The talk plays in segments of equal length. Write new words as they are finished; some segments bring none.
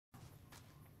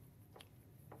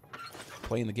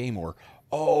playing the game more.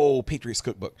 Oh, Patriot's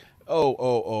Cookbook.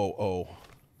 Oh.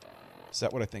 Is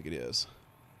that what I think it is?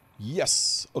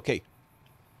 Yes. Okay.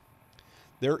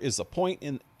 There is a point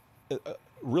in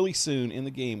really soon in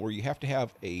the game where you have to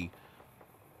have a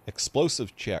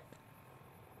explosive check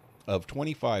of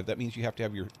 25. That means you have to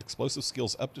have your explosive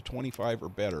skills up to 25 or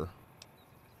better.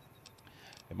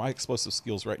 And my explosive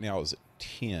skills right now is at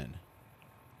 10.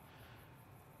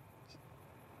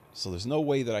 So there's no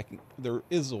way that I can... There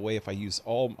is a way if I use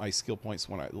all my skill points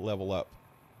when I level up.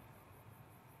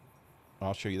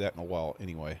 I'll show you that in a while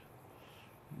anyway.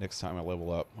 Next time I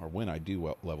level up, or when I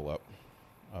do level up.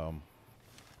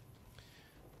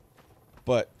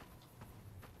 But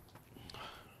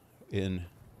in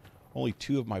only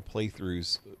 2 of my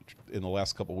playthroughs in the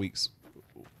last couple weeks,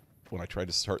 when I tried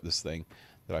to start this thing,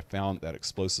 that I found that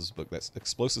explosives book. That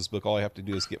explosives book, all I have to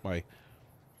do is get my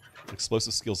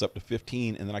explosive skills up to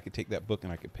 15, and then I could take that book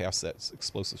and I could pass that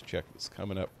explosives check that's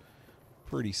coming up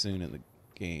pretty soon in the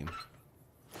game.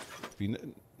 If you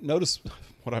notice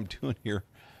what I'm doing here,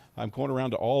 I'm going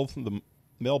around to all of the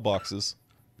mailboxes,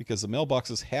 because the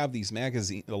mailboxes have these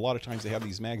magazines. A lot of times they have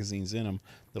these magazines in them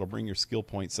that'll bring your skill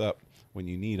points up when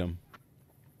you need them.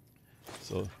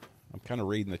 So I'm kind of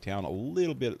raiding the town a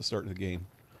little bit at the start of the game.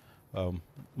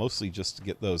 Mostly just to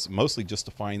get those. Mostly just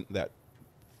to find that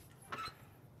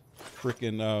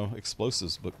frickin'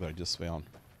 explosives book that I just found.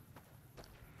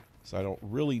 So I don't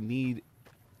really need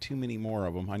too many more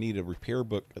of them. I need a repair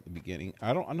book at the beginning.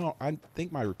 I don't know. I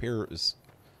think my repair is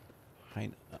high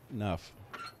enough.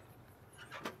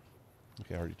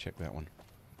 Okay, I already checked that one.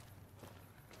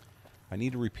 I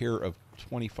need a repair of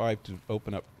 25 to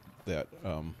open up that,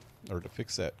 or to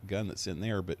fix that gun that's in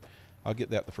there, but I'll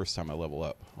get that the first time I level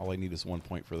up. All I need is 1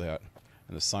 point for that,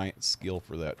 and the science skill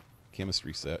for that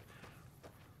chemistry set.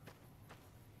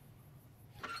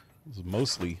 This is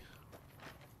mostly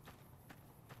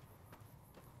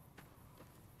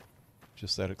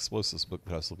just that explosives book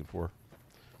that I was looking for.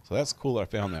 So that's cool that I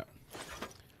found that.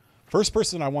 First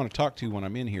person I want to talk to when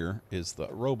I'm in here is the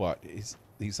robot.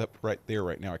 He's up right there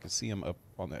right now. I can see him up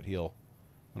on that hill.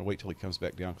 I'm going to wait till he comes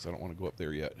back down because I don't want to go up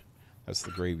there yet. That's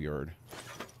the graveyard.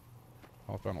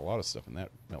 I found a lot of stuff in that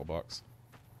mailbox.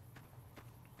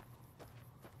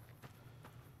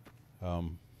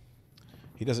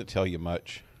 He doesn't tell you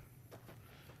much,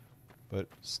 but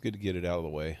it's good to get it out of the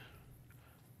way.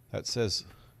 That says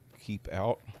keep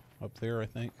out up there, I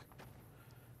think.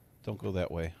 Don't go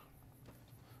that way.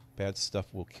 Bad stuff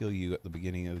will kill you at the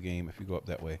beginning of the game if you go up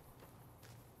that way.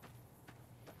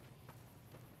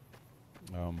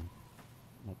 I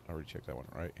already checked that one,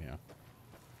 right? Yeah.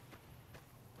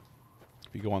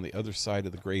 If you go on the other side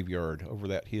of the graveyard, over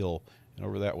that hill, and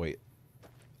over that way,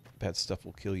 bad stuff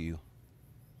will kill you.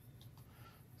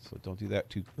 So don't do that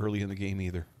too early in the game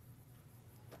either.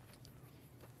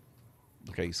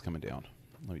 Okay, he's coming down.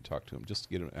 Let me talk to him just to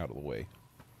get him out of the way.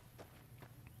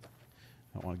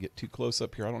 I don't want to get too close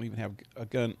up here. I don't even have a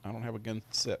gun. I don't have a gun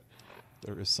set.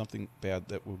 There is something bad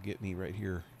that will get me right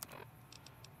here.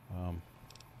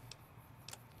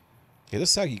 Okay, this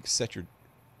is how you set your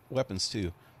weapons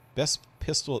too. Best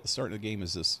pistol at the start of the game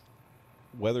is this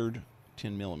weathered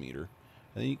 10mm. And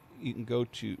then you can go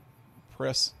to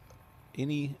press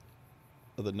any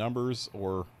of the numbers,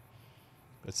 or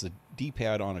it's a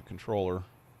D-pad on a controller.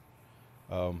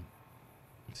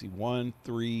 Let's see, 1,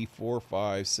 3, 4,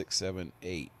 5, 6, 7,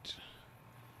 8.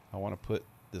 I want to put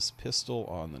this pistol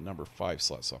on the number 5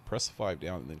 slot, so I'll press the 5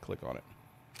 down and then click on it.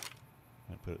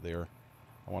 I put it there.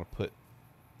 I want to put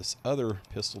this other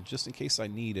pistol, just in case I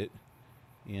need it,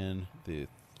 in the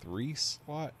 3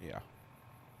 slot. Yeah.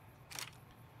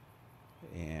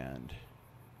 And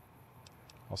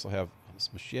also have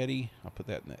this machete. I'll put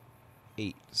that in the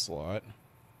 8 slot,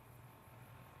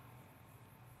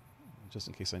 just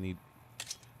in case I need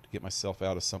to get myself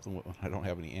out of something when I don't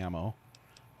have any ammo.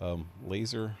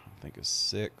 Laser, I think, is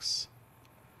 6.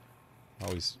 I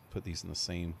always put these in the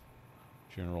same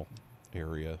general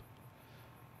area.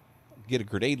 Get a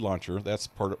grenade launcher. That's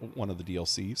part of one of the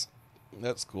DLCs.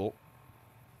 That's cool.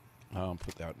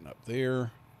 Put that up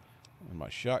there. And my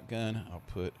shotgun, I'll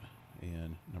put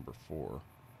in number 4.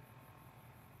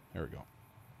 There we go.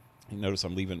 You notice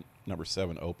I'm leaving number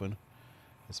 7 open.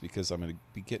 That's because I'm going to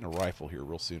be getting a rifle here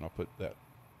real soon. I'll put that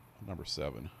number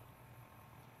 7.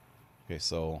 Okay,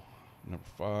 so number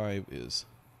 5 is...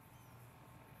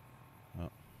 Oh.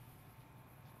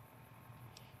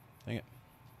 Dang it.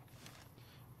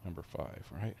 Number 5,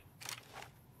 right?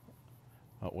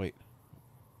 Oh, wait.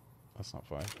 That's not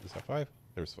 5. Is that 5?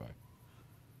 There's 5.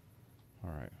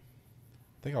 Alright.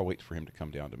 I think I'll wait for him to come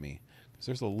down to me, because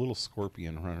there's a little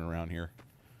scorpion running around here.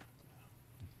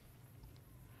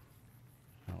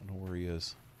 know where he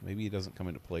is. Maybe he doesn't come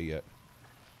into play yet.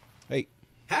 Hey.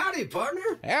 Howdy,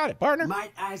 partner. Howdy, partner.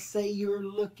 Might I say you're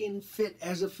looking fit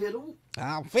as a fiddle?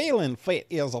 I'm feeling fit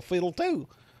as a fiddle, too.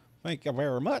 Thank you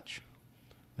very much.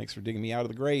 Thanks for digging me out of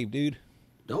the grave, dude.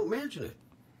 Don't mention it.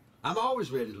 I'm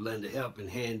always ready to lend a helping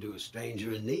hand to a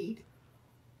stranger in need.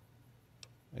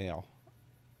 Well,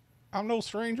 I'm no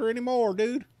stranger anymore,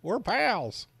 dude. We're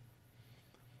pals.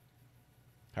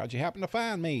 How'd you happen to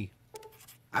find me?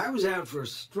 I was out for a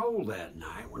stroll that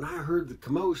night when I heard the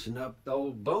commotion up the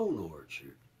old bone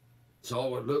orchard. Saw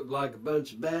what looked like a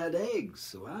bunch of bad eggs,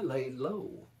 so I laid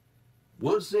low.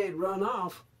 Once they'd run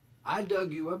off, I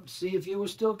dug you up to see if you were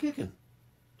still kicking.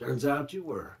 Turns out you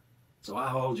were, so I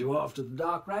hauled you off to the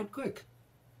dock right quick.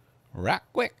 Right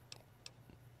quick.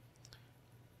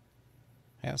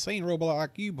 Haven't seen a robot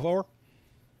like you before.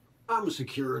 I'm a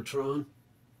Securitron.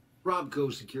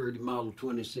 Robco Security Model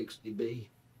 2060B.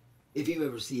 If you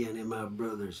ever see any of my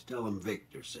brothers, tell them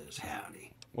Victor says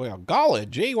howdy. Well, golly,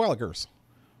 gee willikers.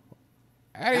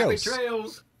 Adios. Happy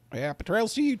trails. Happy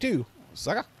trails to you, too,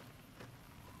 sucker.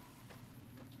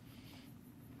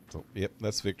 So, yep,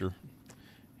 that's Victor.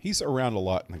 He's around a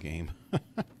lot in the game.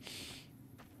 And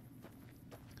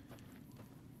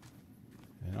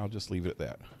I'll just leave it at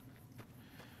that.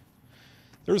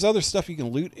 There's other stuff you can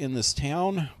loot in this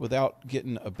town without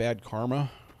getting a bad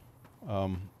karma.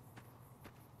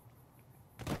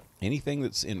 Anything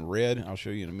that's in red, I'll show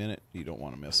you in a minute, you don't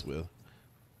want to mess with.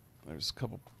 There's a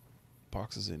couple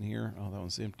boxes in here. Oh, that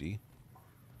one's empty.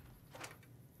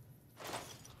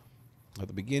 At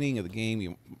the beginning of the game,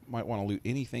 you might want to loot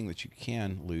anything that you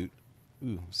can loot.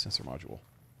 Ooh, sensor module.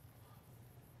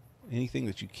 Anything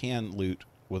that you can loot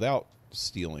without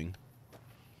stealing.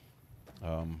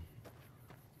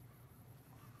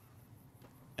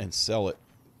 And sell it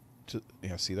to,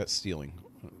 yeah, see, that's stealing.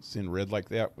 It's in red like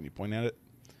that when you point at it.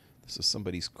 This is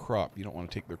somebody's crop. You don't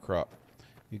want to take their crop.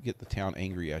 You get the town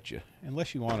angry at you.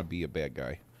 Unless you want to be a bad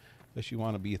guy. Unless you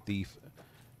want to be a thief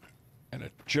and a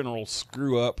general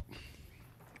screw up.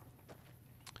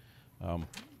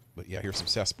 But yeah, here's some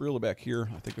sarsaparilla back here.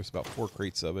 I think there's about 4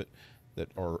 crates of it that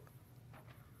are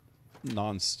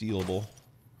non-stealable.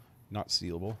 Not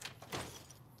stealable.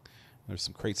 There's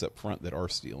some crates up front that are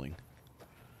stealing.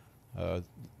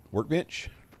 Workbench.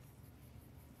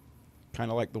 Kind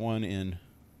of like the one in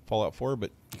Fallout 4,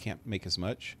 but you can't make as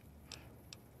much.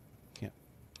 Can't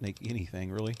make anything,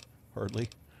 really. Hardly.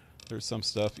 There's some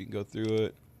stuff. You can go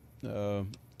through it.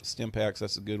 Stim packs,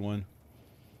 that's a good one.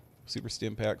 Super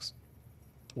stim packs.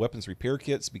 Weapons repair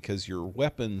kits, because your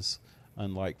weapons,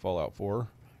 unlike Fallout 4,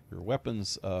 your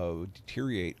weapons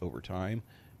deteriorate over time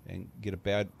and get a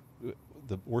bad...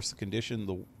 The worse the condition,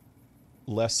 the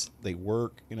less they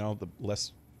work, you know, the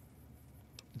less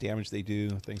damage they do,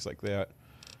 things like that.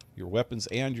 Your weapons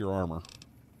and your armor,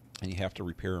 and you have to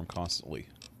repair them constantly.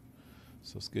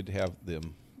 So it's good to have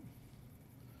them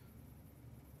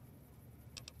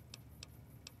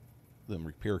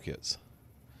repair kits.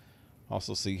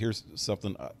 Also, see, here's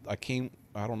something I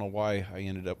don't know why I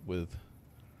ended up with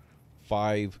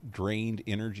 5 drained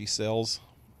energy cells.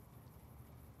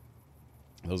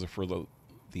 Those are for the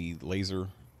laser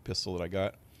pistol that I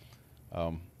got.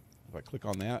 If I click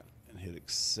on that and hit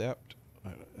accept,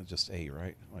 just A,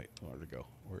 right? Wait, where'd it go?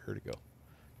 Where'd it go?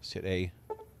 Just hit A.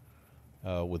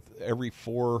 With every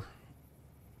 4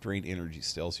 drained energy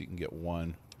cells, you can get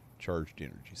 1 charged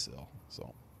energy cell.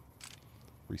 So,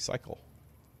 recycle.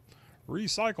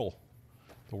 Recycle.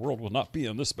 The world would not be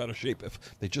in this bad of shape if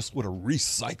they just would have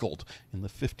recycled in the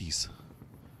 50s.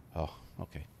 Oh,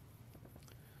 okay.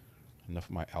 Enough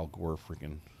of my Al Gore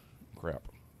freaking crap.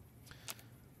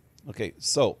 Okay,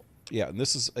 so, yeah, and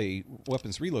this is a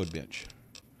weapons reload bench.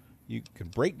 You can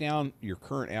break down your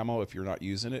current ammo if you're not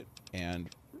using it and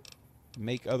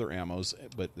make other ammos,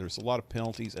 but there's a lot of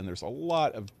penalties and there's a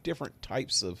lot of different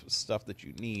types of stuff that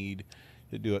you need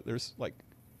to do it. There's like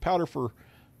powder for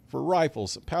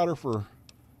rifles, powder for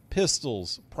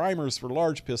pistols, primers for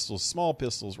large pistols, small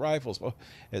pistols, rifles. Oh,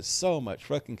 it's so much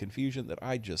fucking confusion that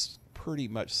I just pretty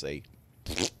much say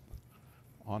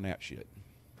on that shit.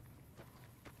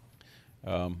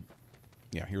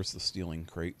 Yeah, here's the stealing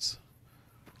crates.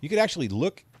 You could actually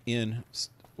look in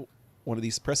one of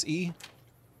these, press E.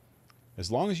 As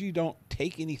long as you don't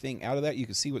take anything out of that, you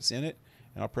can see what's in it.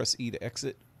 And I'll press E to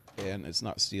exit, and it's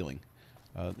not stealing.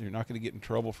 You're not going to get in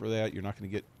trouble for that. You're not going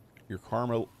to get your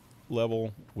karma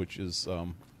level, which is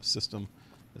system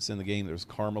that's in the game. There's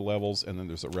karma levels, and then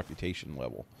there's a reputation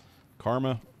level.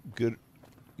 Karma, good.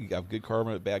 You got good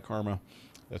karma, bad karma.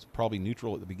 That's probably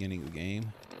neutral at the beginning of the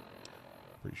game.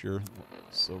 Pretty sure.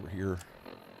 It's over here.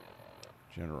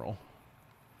 General.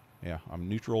 Yeah, I'm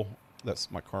neutral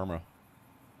that's my karma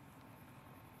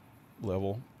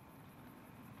level.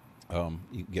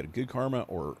 You can get a good karma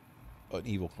or an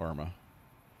evil karma.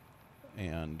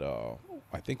 And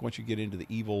I think once you get into the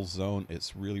evil zone,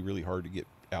 it's really, really hard to get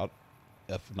out,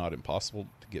 if not impossible,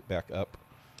 to get back up.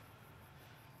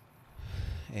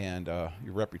 And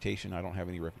your reputation, I don't have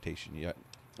any reputation yet.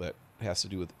 That has to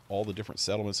do with all the different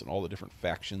settlements and all the different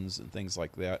factions and things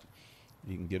like that.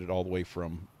 You can get it all the way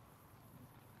from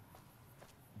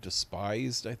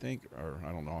despised, I think, or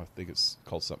I don't know, I think it's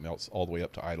called something else, all the way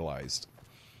up to idolized.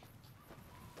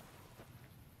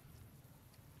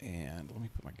 And let me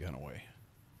put my gun away.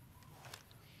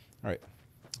 All right,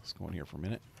 let's go in here for a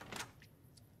minute.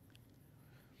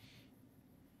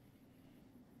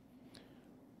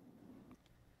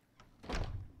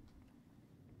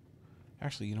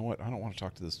 Actually, you know what? I don't want to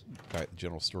talk to this guy at the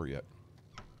general store yet.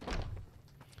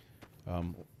 I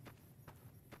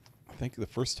think the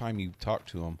first time you talk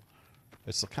to him,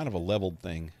 it's a kind of a leveled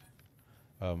thing.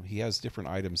 He has different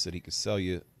items that he can sell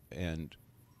you, and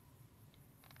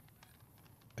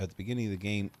at the beginning of the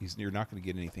game, you're not going to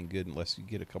get anything good unless you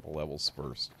get a couple levels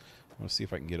first. I'm going to see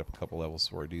if I can get up a couple levels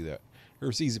before I do that.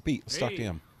 Here's Easy Pete. Let's talk to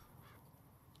him.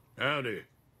 Howdy.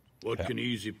 What can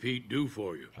Easy Pete do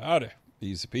for you? Howdy,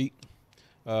 Easy Pete.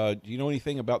 Do you know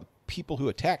anything about the people who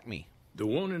attacked me? The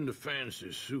one in the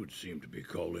fancy suit seemed to be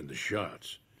calling the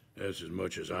shots. That's as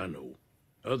much as I know.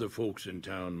 Other folks in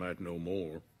town might know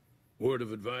more. Word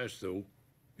of advice, though.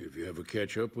 If you ever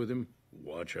catch up with him,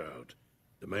 watch out.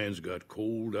 The man's got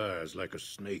cold eyes like a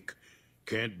snake.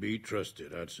 Can't be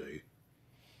trusted, I'd say.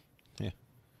 Yeah.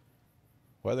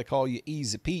 Why they call you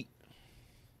Easy Pete?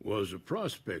 Was a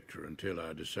prospector until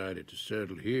I decided to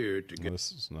settle here to get...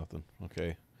 This is nothing.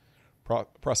 Okay.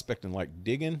 Prospecting like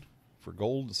digging for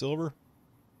gold and silver?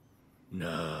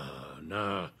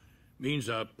 Nah.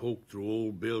 Means I poke through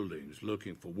old buildings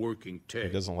looking for working tech. He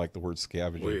doesn't like the word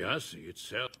scavenging. Way I see it,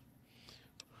 sell.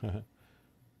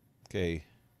 Okay.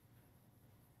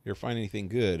 You ever find anything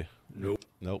good? Nope.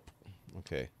 Nope.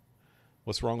 Okay.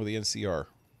 What's wrong with the NCR?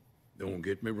 Don't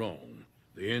get me wrong.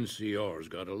 The NCR's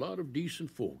got a lot of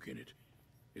decent folk in it.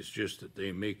 It's just that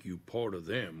they make you part of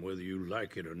them whether you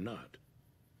like it or not.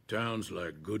 Towns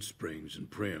like Good Springs and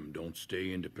Prim don't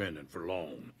stay independent for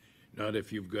long. Not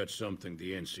if you've got something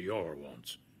the NCR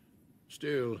wants.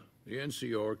 Still, the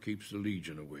NCR keeps the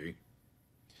Legion away.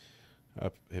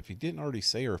 If you didn't already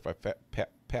say, or if I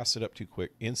pass it up too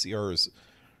quick, NCR is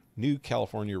New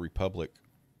California Republic,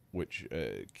 which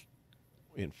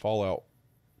in Fallout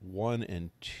 1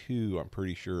 and 2, I'm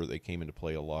pretty sure they came into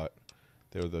play a lot.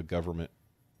 They're the government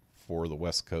for the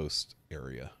West Coast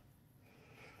area.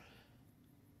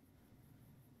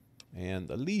 And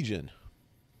the Legion.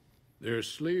 They're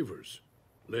slavers,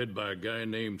 led by a guy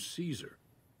named Caesar,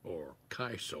 or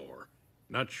Caesar.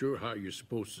 Not sure how you're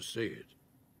supposed to say it.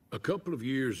 A couple of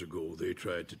years ago, they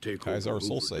tried to take over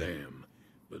Hoover Dam,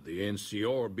 but the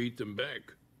NCR beat them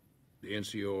back. The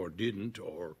NCR didn't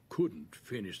or couldn't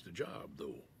finish the job,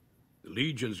 though. The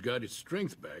Legion's got its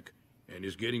strength back and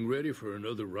is getting ready for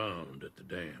another round at the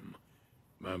dam.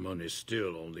 My money's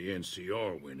still on the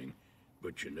NCR winning,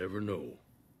 but you never know.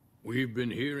 We've been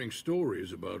hearing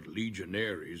stories about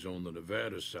legionaries on the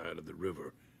Nevada side of the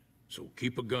river, so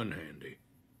keep a gun handy.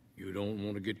 You don't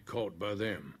want to get caught by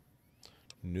them.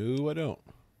 No, I don't.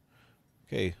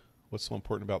 Okay, what's so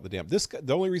important about the dam?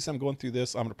 The only reason I'm going through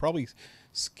this, I'm going to probably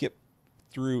skip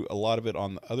through a lot of it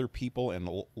on the other people and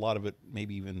a lot of it,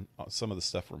 maybe even some of the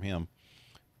stuff from him.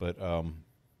 But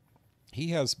he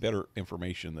has better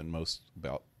information than most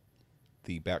about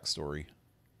the backstory.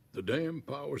 The dam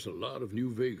powers a lot of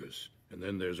New Vegas, and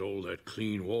then there's all that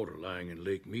clean water lying in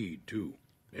Lake Mead, too.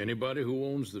 Anybody who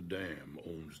owns the dam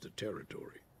owns the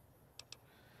territory.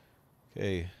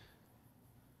 Okay.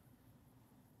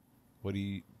 What do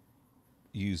you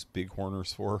use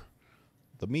bighorners for?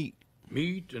 The meat.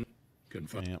 Meat and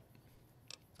confinement.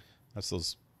 Yeah. That's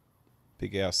those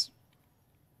big-ass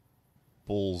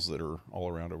bulls that are all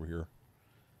around over here.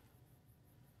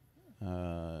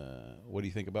 What do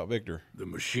you think about Victor? The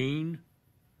machine?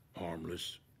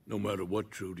 Harmless, no matter what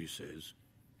Trudy says.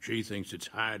 She thinks it's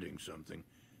hiding something,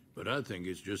 but I think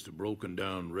it's just a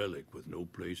broken-down relic with no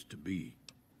place to be.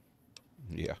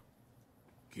 Yeah.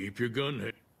 Keep your gun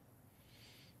hit.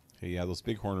 Hey, yeah, those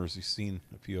bighorners, you've seen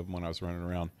a few of them when I was running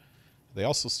around. They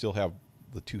also still have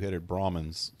the two-headed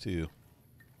Brahmins, too.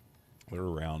 They're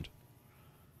around.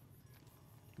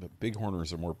 But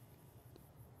bighorners are more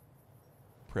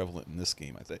prevalent in this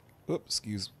game, I think. Oops,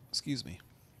 excuse me.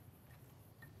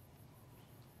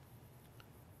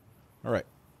 All right,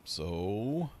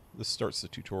 so this starts the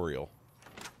tutorial.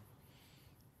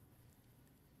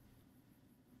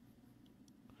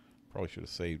 Probably should have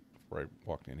saved before I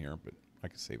walked in here, but I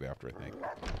can save after, I think.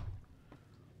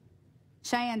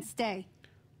 Cheyenne, stay.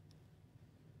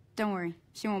 Don't worry.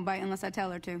 She won't bite unless I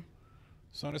tell her to.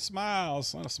 Sonny smiles.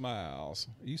 Sonny smiles.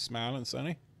 Are you smiling,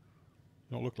 Sonny? You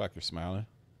don't look like you're smiling.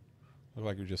 Look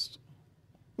like you're just...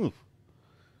 Oof.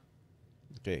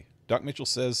 Okay. Doc Mitchell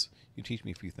says, you teach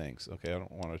me a few things. Okay, I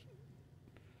don't want to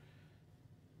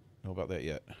know about that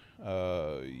yet.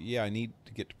 Yeah, I need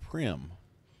to get to Prim.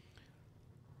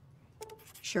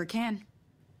 Sure can.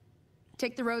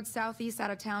 Take the road southeast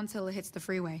out of town till it hits the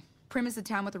freeway. Prim is the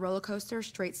town with the roller coaster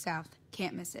straight south.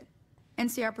 Can't miss it.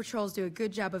 NCR patrols do a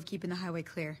good job of keeping the highway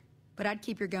clear, but I'd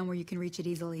keep your gun where you can reach it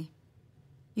easily.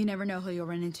 You never know who you'll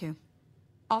run into.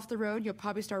 Off the road, you'll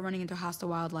probably start running into hostile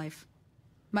wildlife.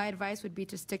 My advice would be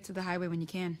to stick to the highway when you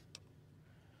can.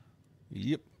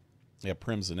 Yep. Yeah,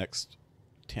 Prim's the next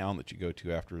town that you go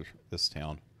to after this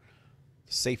town.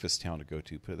 The safest town to go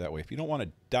to, put it that way. If you don't want to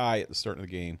die at the start of the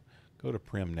game, go to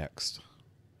Prim next.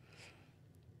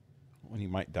 Well, you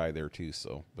might die there too,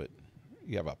 so, but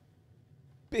you have a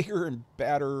bigger and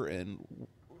badder and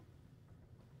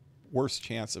worse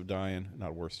chance of dying.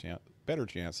 Not worse chance, better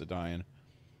chance of dying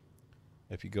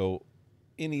if you go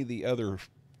any of the other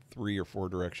 3 or 4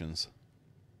 directions.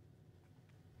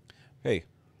 Hey,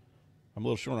 I'm a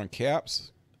little short on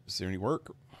caps. Is there any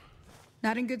work?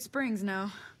 Not in Good Springs, no.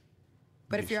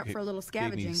 But if you're up for a little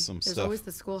scavenging, there's always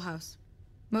the schoolhouse.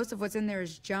 Most of what's in there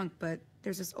is junk, but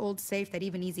there's this old safe that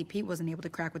even Easy Pete wasn't able to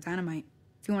crack with dynamite.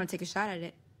 If you want to take a shot at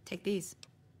it, take these.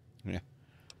 Yeah.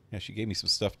 Yeah, she gave me some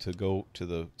stuff to go to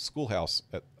the schoolhouse.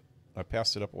 I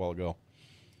passed it up a while ago.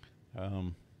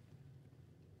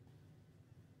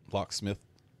 Locksmith,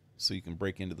 so you can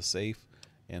break into the safe,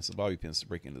 and some bobby pins to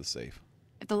break into the safe.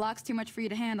 If the lock's too much for you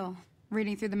to handle,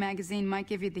 reading through the magazine might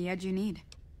give you the edge you need.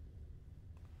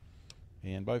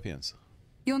 And bobby pins.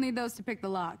 You'll need those to pick the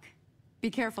lock. Be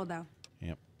careful, though.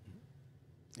 Yep.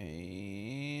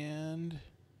 And...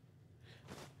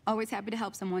 Always happy to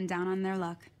help someone down on their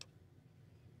luck.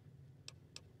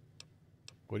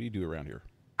 what do you do around here?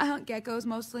 I hunt geckos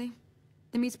mostly.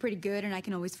 The meat's pretty good, and I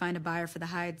can always find a buyer for the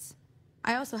hides.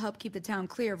 I also help keep the town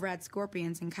clear of rad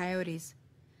scorpions and coyotes.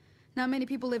 Not many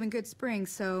people live in Good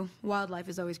Springs, so wildlife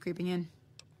is always creeping in.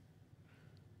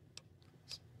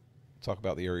 Talk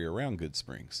about the area around Good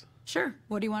Springs. Sure.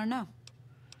 What do you want to know?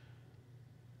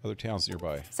 Other towns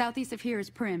nearby. Southeast of here is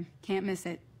Prim. Can't miss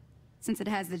it. Since it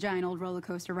has the giant old roller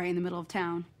coaster right in the middle of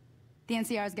town. The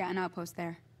NCR's got an outpost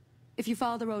there. If you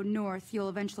follow the road north, you'll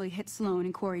eventually hit Sloan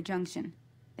and Quarry Junction.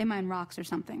 They mine rocks or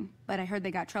something, but I heard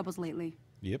they got troubles lately.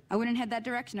 Yep. I wouldn't head that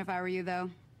direction if I were you, though.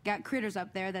 Got critters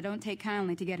up there that don't take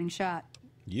kindly to getting shot.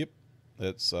 Yep.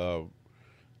 That's, yeah,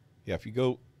 if you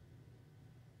go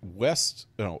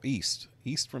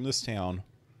east from this town,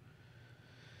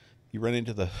 you run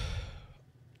into the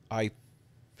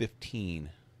I-15,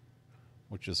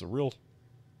 which is a real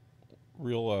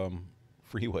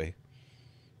freeway.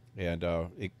 And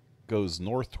it goes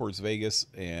north towards Vegas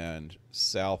and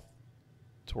south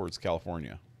towards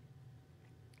California.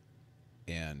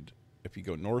 And if you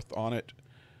go north on it,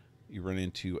 you run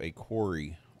into a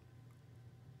quarry,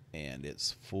 and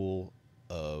it's full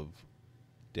of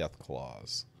death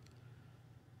claws.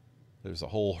 There's a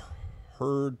whole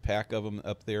pack of them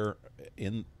up there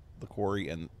in the quarry,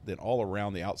 and then all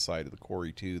around the outside of the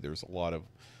quarry too. There's a lot of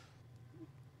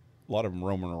them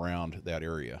roaming around that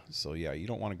area. So yeah, you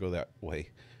don't want to go that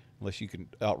way unless you can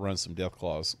outrun some death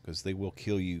claws, because they will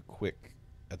kill you quick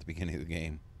at the beginning of the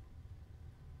game.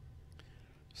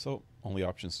 So only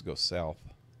options to go south.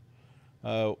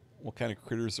 What kind of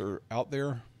critters are out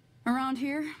there? Around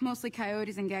here, mostly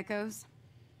coyotes and geckos.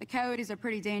 The coyotes are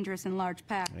pretty dangerous in large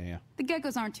packs. Yeah. The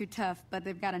geckos aren't too tough, but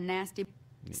they've got a nasty...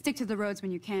 Stick to the roads when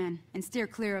you can, and steer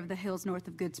clear of the hills north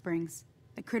of Good Springs.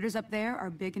 The critters up there are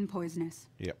big and poisonous.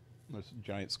 Yep. There's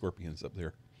giant scorpions up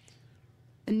there.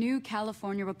 The new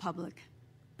California Republic.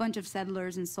 Bunch of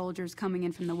settlers and soldiers coming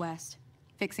in from the west,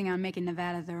 fixing on making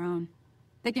Nevada their own.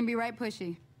 They can be right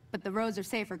pushy, but the roads are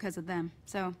safer because of them,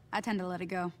 so I tend to let it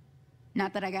go.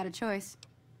 Not that I got a choice.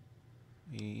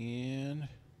 And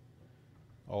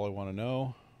all I want to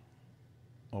know...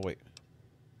 Oh, wait.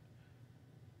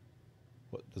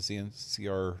 What does the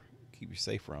NCR keep you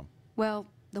safe from? Well,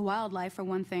 the wildlife for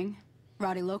one thing.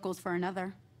 Rowdy locals for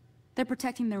another. They're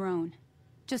protecting their own.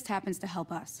 Just happens to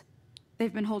help us.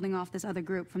 They've been holding off this other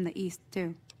group from the east,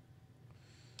 too.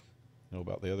 Know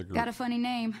about the other group? Got a funny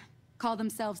name. Call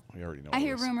themselves... We already know. I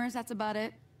hear rumors, that's about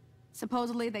it.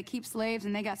 Supposedly they keep slaves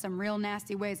and they got some real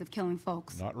nasty ways of killing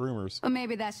folks. Not rumors. But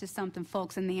maybe that's just something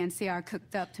folks in the NCR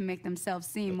cooked up to make themselves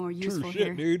seem more useful True shit,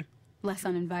 here. dude. Less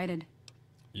uninvited.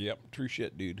 Yep, true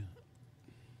shit, dude.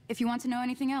 If you want to know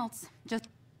anything else, just...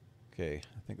 Okay,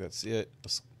 I think that's it.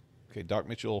 Okay, Doc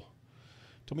Mitchell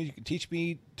told me you could teach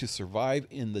me to survive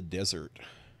in the desert.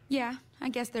 Yeah, I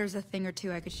guess there's a thing or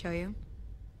two I could show you.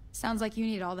 Sounds like you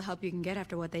need all the help you can get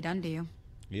after what they done to you.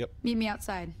 Yep. Meet me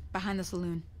outside, behind the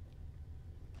saloon.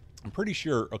 I'm pretty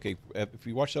sure, okay, if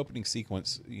you watch the opening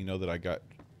sequence, you know that I got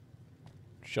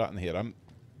shot in the head.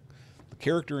 The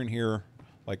character in here,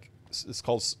 like,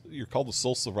 you're called the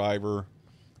sole survivor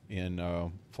in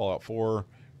Fallout 4.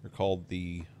 You're called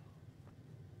the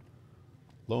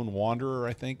Lone Wanderer,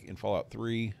 I think, in Fallout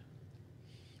 3.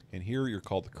 And here you're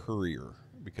called the Courier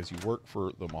because you work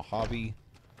for the Mojave.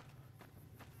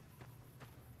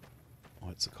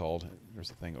 What's it called?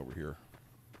 There's a thing over here.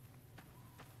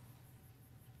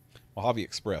 Mojave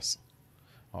Express.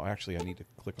 Oh, actually, I need to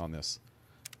click on this.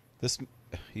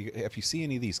 If you see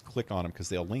any of these, click on them because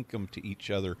they'll link them to each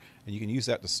other, and you can use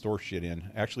that to store shit in.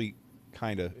 Actually,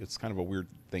 it's kind of a weird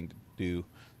thing to do,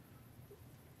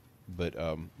 but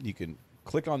you can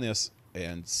click on this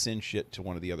and send shit to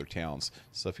one of the other towns.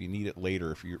 So if you need it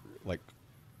later, if you're like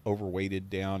overweighted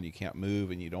down, you can't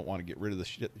move, and you don't want to get rid of the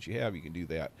shit that you have, you can do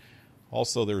that.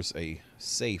 Also, there's a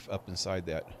safe up inside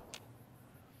that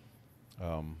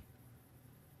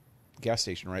gas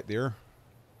station right there,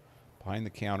 behind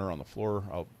the counter on the floor.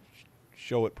 I'll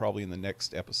show it probably in the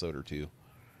next episode or two.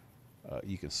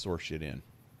 You can store shit in.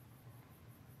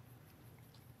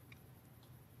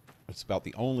 It's about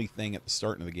the only thing at the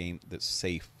start of the game that's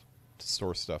safe to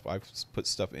store stuff. I've put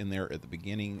stuff in there at the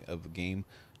beginning of the game.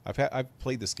 I've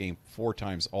played this game 4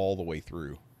 times all the way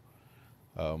through,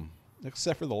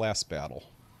 except for the last battle.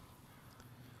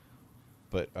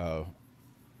 But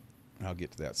I'll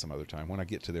get to that some other time. When I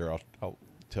get to there, I'll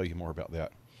tell you more about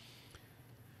that.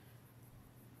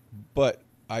 But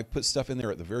I put stuff in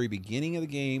there at the very beginning of the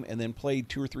game and then played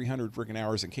 200 or 300 freaking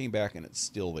hours and came back and it's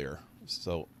still there.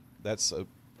 So that's a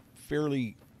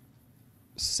fairly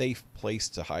safe place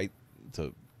to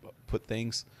put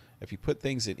things. If you put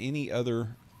things in any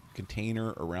other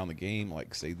container around the game,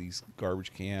 like say these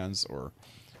garbage cans, or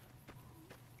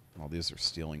well, these are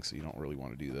stealing, so you don't really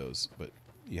want to do those, but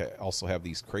you also have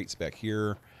these crates back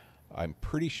here. I'm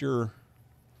pretty sure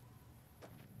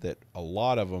that a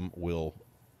lot of them will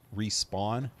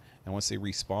respawn, and once they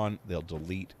respawn, they'll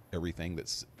delete everything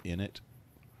that's in it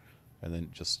and then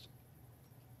just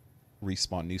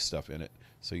respawn new stuff in it.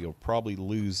 So you'll probably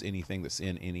lose anything that's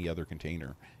in any other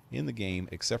container in the game,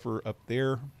 except for up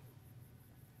there.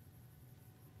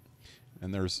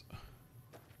 And there's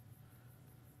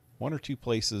 1 or 2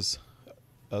 places.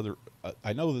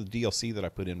 I know the DLC that I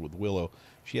put in with Willow,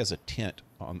 she has a tent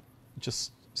on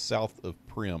just south of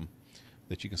Prim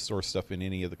that you can store stuff in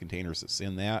any of the containers that's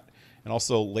in that. And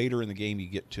also later in the game, you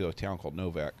get to a town called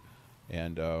Novak,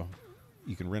 and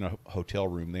you can rent a hotel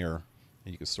room there,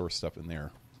 and you can store stuff in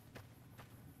there.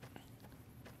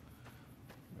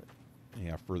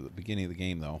 Yeah, for the beginning of the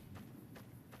game, though,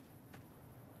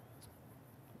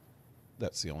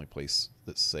 that's the only place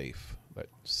that's safe. That's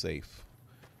safe.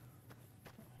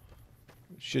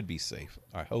 It should be safe.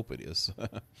 I hope it is.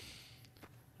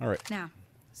 All right. Now,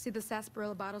 see the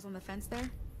sarsaparilla bottles on the fence there?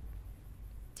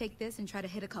 Take this and try to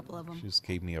hit a couple of them. She just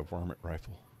gave me a varmint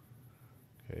rifle.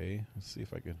 Okay, let's see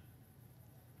if I can.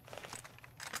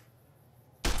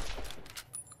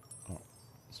 Oh,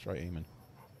 let's try aiming.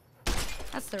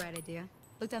 That's the right idea.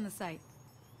 Look down the sight.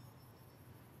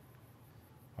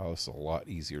 Oh, this is a lot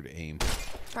easier to aim.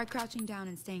 Try crouching down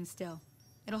and staying still.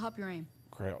 It'll help your aim.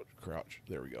 Crouch, crouch.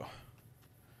 There we go.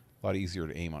 A lot easier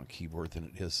to aim on a keyboard than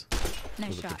it is Nice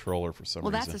with a shot. controller for some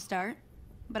Well, reason. that's a start.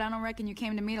 But I don't reckon you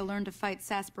came to me to learn to fight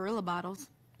sarsaparilla bottles.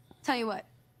 Tell you what,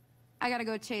 I gotta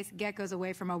go chase geckos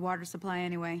away from our water supply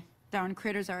anyway. Darn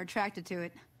critters are attracted to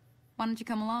it. Why don't you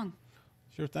come along?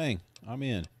 Sure thing. I'm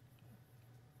in.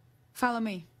 Follow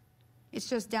me. It's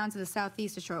just down to the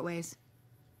southeast a short ways.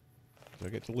 Do I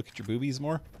get to look at your boobies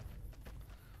more?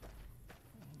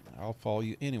 I'll follow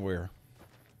you anywhere.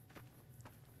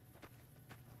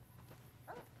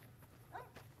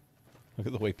 Look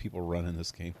at the way people run in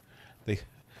this game.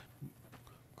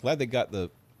 Glad they got the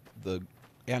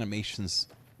animations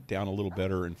down a little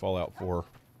better in Fallout 4.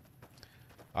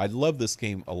 I love this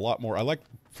game a lot more.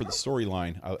 For the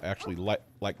storyline, I actually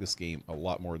like this game a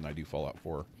lot more than I do Fallout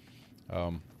 4.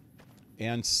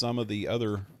 And some of the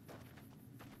other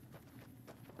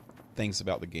things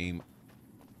about the game,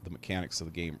 the mechanics of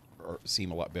the game,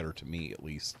 seem a lot better to me, at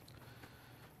least.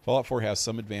 Fallout 4 has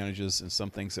some advantages and some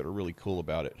things that are really cool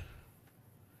about it.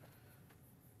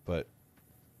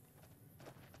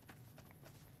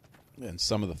 And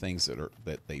some of the things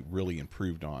that they really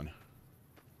improved on.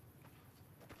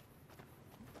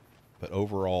 But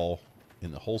overall,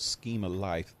 in the whole scheme of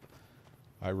life,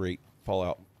 I rate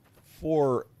Fallout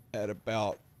 4 at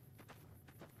about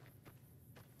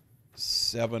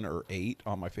 7 or 8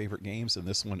 on my favorite games, and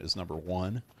this one is number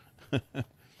 1. All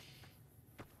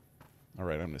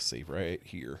right, I'm going to save right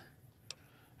here.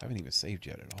 I haven't even saved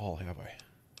yet at all, have I?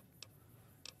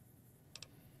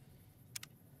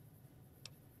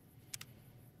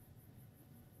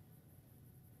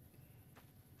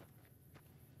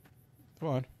 Come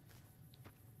on.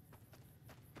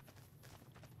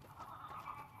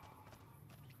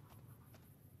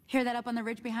 Hear that up on the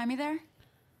ridge behind me there?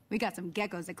 We got some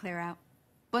geckos to clear out.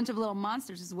 Bunch of little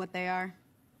monsters is what they are.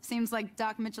 Seems like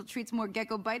Doc Mitchell treats more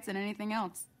gecko bites than anything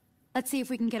else. Let's see if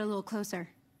we can get a little closer.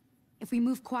 If we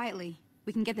move quietly,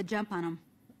 we can get the jump on them.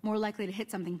 More likely to hit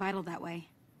something vital that way.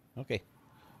 Okay.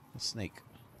 A snake.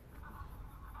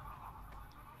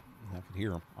 I can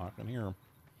hear him. I can hear him.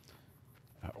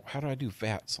 How do I do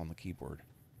VATS on the keyboard?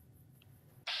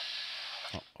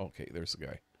 Oh, okay, there's the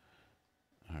guy.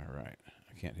 All right.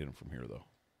 I can't hit him from here, though.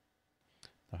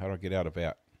 Now, how do I get out of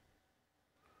VAT?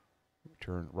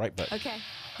 Turn right button. Okay,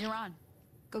 you're on.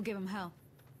 Go give him hell.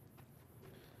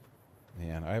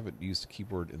 Man, I haven't used a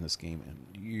keyboard in this game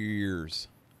in years.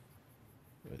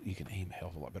 But you can aim a hell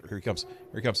of a lot better. Here he comes.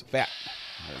 Here he comes. VAT.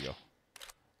 There we go.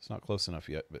 It's not close enough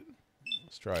yet, but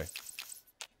let's try.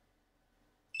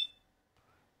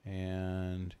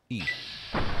 And E.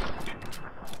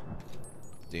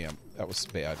 Damn, that was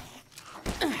bad.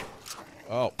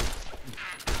 Oh.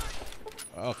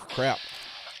 Oh, crap.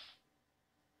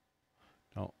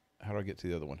 No, how do I get to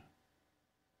the other one?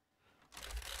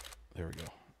 There we go.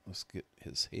 Let's get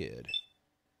his head.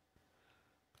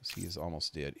 Because he is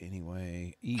almost dead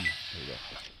anyway. E. There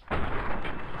we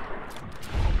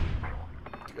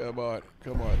go. Come on.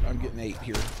 Come on. I'm getting 8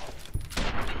 here.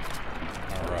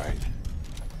 All right.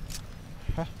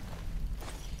 Huh.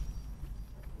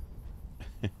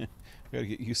 Gotta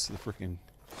get used to the freaking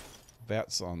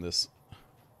VATS on this.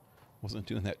 Wasn't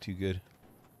doing that too good.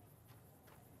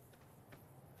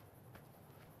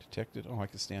 Detected. Oh, I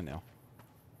can stand now.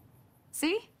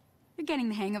 See? You're getting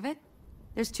the hang of it.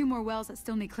 There's 2 more wells that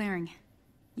still need clearing.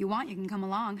 You want, you can come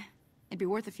along. It'd be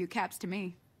worth a few caps to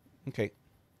me. Okay.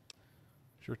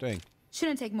 Sure thing.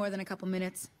 Shouldn't take more than a couple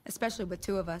minutes, especially with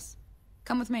 2 of us.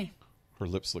 Come with me. Her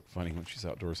lips look funny when she's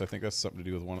outdoors. I think that's something to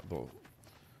do with one of the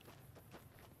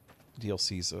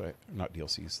DLCs that I... Not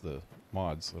DLCs, the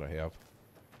mods that I have.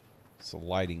 It's a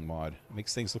lighting mod. It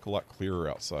makes things look a lot clearer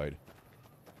outside.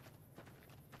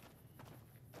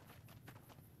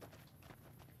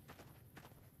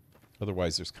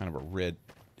 Otherwise, there's kind of a red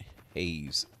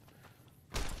haze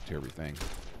to everything.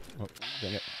 Oh,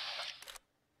 dang it.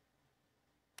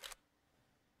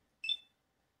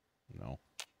 No.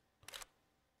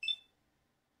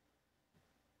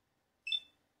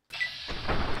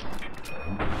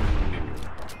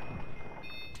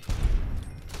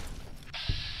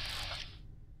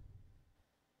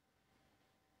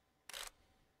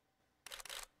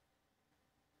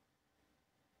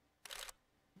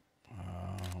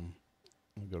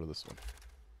 Go to this one.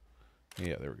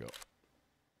 Yeah, there we go.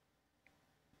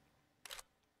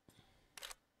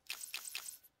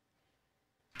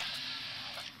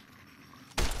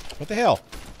 What the hell?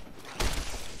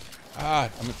 Ah,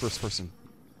 I'm in first person.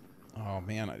 Oh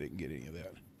man, I didn't get any of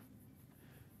that.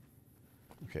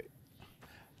 Okay. I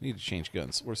need to change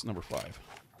guns. Where's number 5?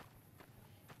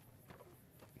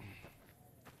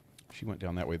 She went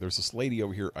down that way. There's this lady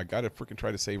over here. I gotta freaking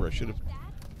try to save her. I should have...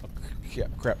 Oh,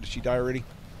 crap. Did she die already?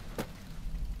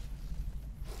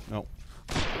 No.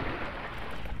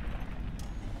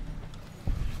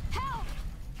 Help!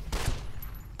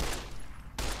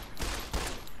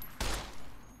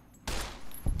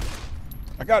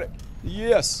 I got it.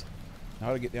 Yes. Now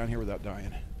how to get down here without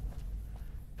dying.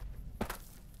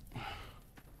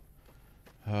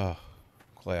 Oh,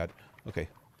 glad. Okay.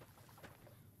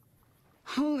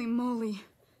 Holy moly.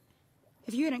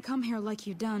 If you hadn't come here like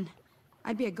you done,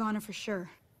 I'd be a goner for sure.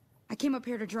 I came up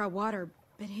here to draw water,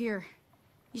 but here,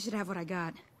 you should have what I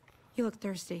got. You look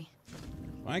thirsty.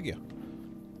 Thank you.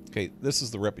 Okay, this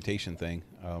is the reputation thing.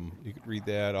 You can read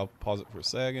that. I'll pause it for a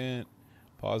second.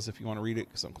 Pause if you want to read it,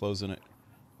 because I'm closing it.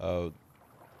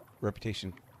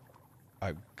 Reputation.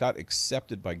 I got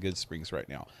accepted by Good Springs right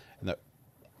now. And the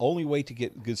only way to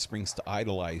get Good Springs to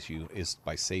idolize you is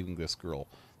by saving this girl.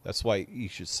 That's why you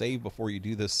should save before you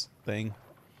do this thing.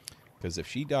 Because if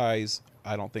she dies,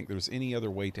 I don't think there's any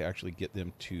other way to actually get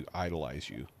them to idolize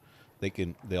you.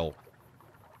 They'll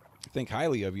think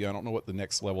highly of you. I don't know what the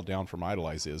next level down from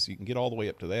idolize is. You can get all the way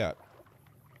up to that.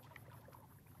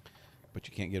 But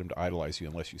you can't get them to idolize you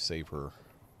unless you save her.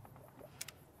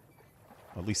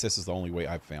 At least this is the only way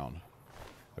I've found.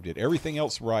 I did everything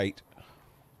else right.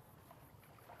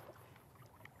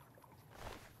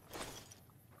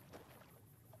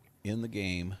 In the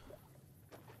game.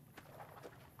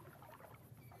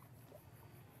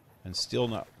 And still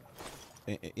not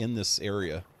in this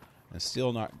area. And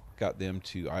still not got them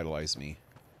to idolize me.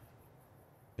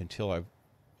 Until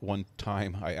one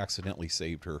time I accidentally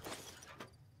saved her.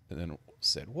 And then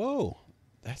said, whoa,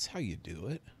 that's how you do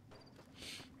it.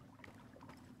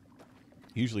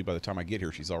 Usually by the time I get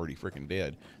here, she's already freaking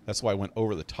dead. That's why I went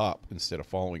over the top instead of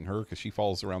following her, because she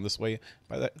follows around this way.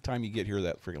 By that time you get here,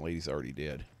 that freaking lady's already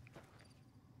dead.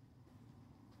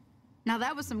 Now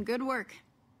that was some good work.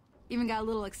 Even got a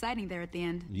little exciting there at the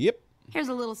end. Yep. Here's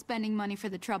a little spending money for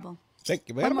the trouble. Thank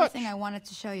you very One more much. thing I wanted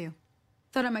to show you.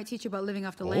 Thought I might teach you about living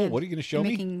off the Oh, land. what are you gonna show and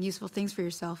me? Making useful things for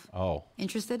yourself. Oh.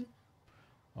 Interested?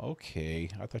 Okay.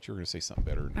 I thought you were going to say something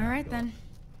better than that. All right, then.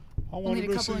 I We'll wanted need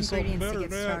a to couple say something ingredients better to get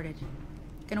than that. started.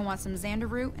 Gonna want some xander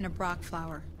root and a brock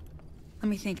flower. Let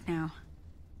me think now.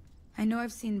 I know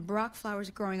I've seen brock flowers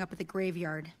growing up at the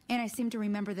graveyard, and I seem to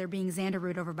remember there being xander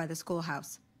root over by the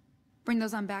schoolhouse. Bring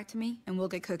those on back to me, and we'll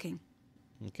get cooking.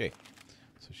 Okay.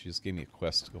 So she just gave me a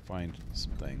quest to go find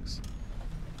some things.